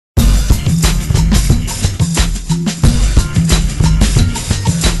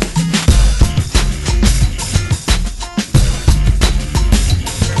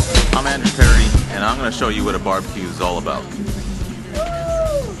show you what a barbecue is all about.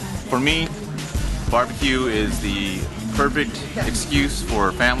 For me, barbecue is the perfect excuse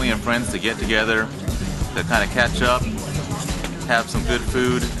for family and friends to get together, to kind of catch up, have some good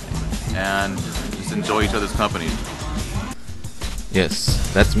food, and just enjoy each other's company.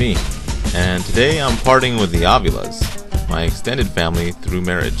 Yes, that's me. And today I'm partying with the Avilas, my extended family through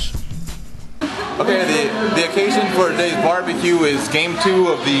marriage. Okay, the occasion for today's barbecue is Game 2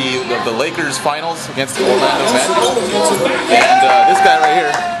 of the Lakers finals against the Orlando Magic. And this guy right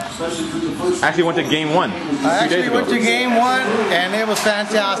here actually went to Game 1 2 days ago. I actually went to Game 1 and it was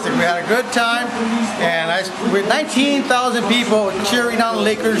fantastic. We had a good time, and with 19,000 people cheering on the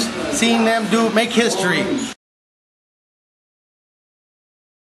Lakers, seeing them make history.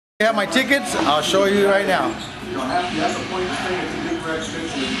 I have my tickets. I'll show you right now.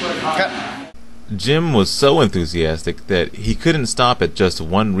 Jim was so enthusiastic that he couldn't stop at just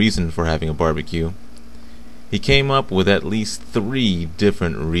one reason for having a barbecue. He came up with at least 3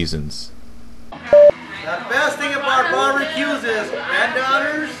 different reasons. The best thing about barbecues is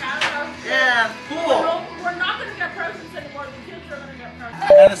granddaughters and pool. We're not going to get presents anymore. The kids are going to get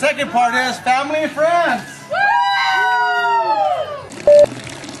presents. And the second part is family and friends.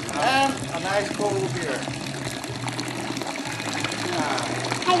 And a nice cold beer.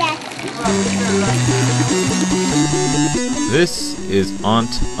 Hi, Dad. This is Aunt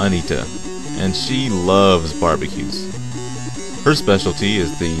Anita, and she loves barbecues. Her specialty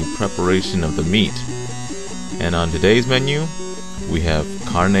is the preparation of the meat. And on today's menu, we have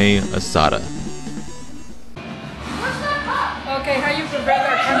carne asada. Okay, how you prepare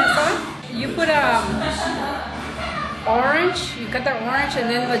the carne asada? You put orange, you cut the orange, and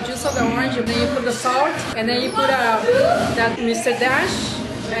then the juice of the orange, and then you put the salt, and then you put that Mr. Dash,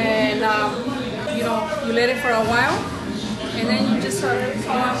 and you let it for a while, and then you just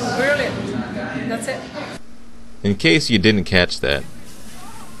grill it. That's it. In case you didn't catch that,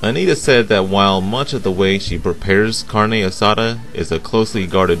 Anita said that while much of the way she prepares carne asada is a closely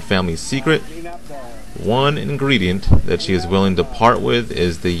guarded family secret, one ingredient that she is willing to part with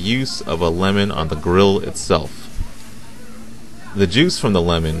is the use of a lemon on the grill itself. The juice from the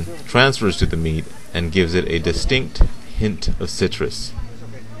lemon transfers to the meat and gives it a distinct hint of citrus,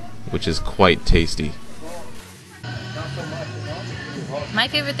 which is quite tasty. My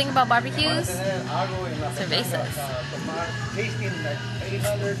favorite thing about barbecues? Cervezas.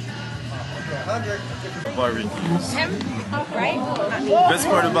 Barbecues. Best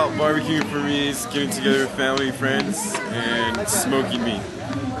part about barbecue for me is getting together with family and friends and smoking meat.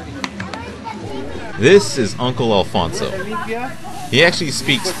 This is Uncle Alfonso. He actually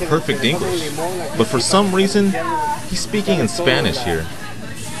speaks perfect English, but for some reason, he's speaking in Spanish here.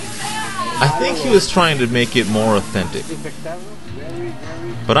 I think he was trying to make it more authentic.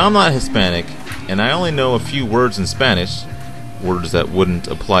 But I'm not Hispanic, and I only know a few words in Spanish, words that wouldn't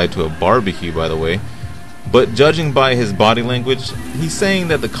apply to a barbecue, by the way. But judging by his body language, he's saying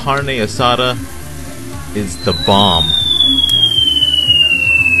that the carne asada is the bomb.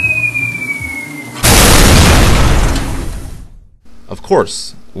 Of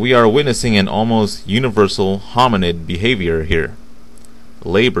course, we are witnessing an almost universal hominid behavior here.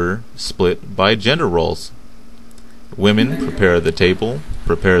 Labor split by gender roles. Women prepare the table,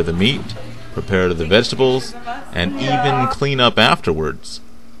 prepare the meat, prepare the vegetables, and even clean up afterwards.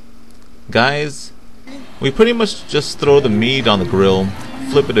 Guys, we pretty much just throw the meat on the grill,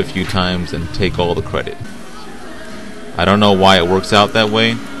 flip it a few times, and take all the credit. I don't know why it works out that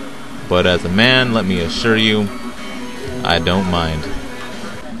way, but as a man, let me assure you, I don't mind.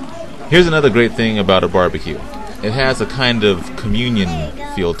 Here's another great thing about a barbecue. It has a kind of communion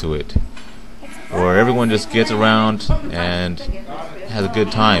feel to it, where everyone just gets around and has a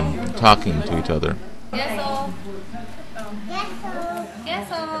good time talking to each other.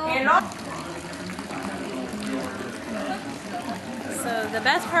 So the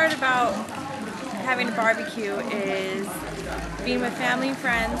best part about having a barbecue is being with family and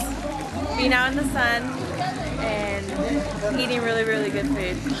friends, being out in the sun, and eating really, really good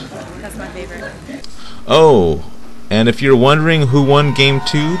food. That's my favorite. Oh, and if you're wondering who won Game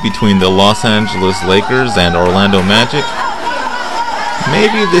 2 between the Los Angeles Lakers and Orlando Magic,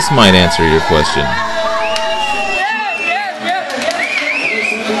 maybe this might answer your question.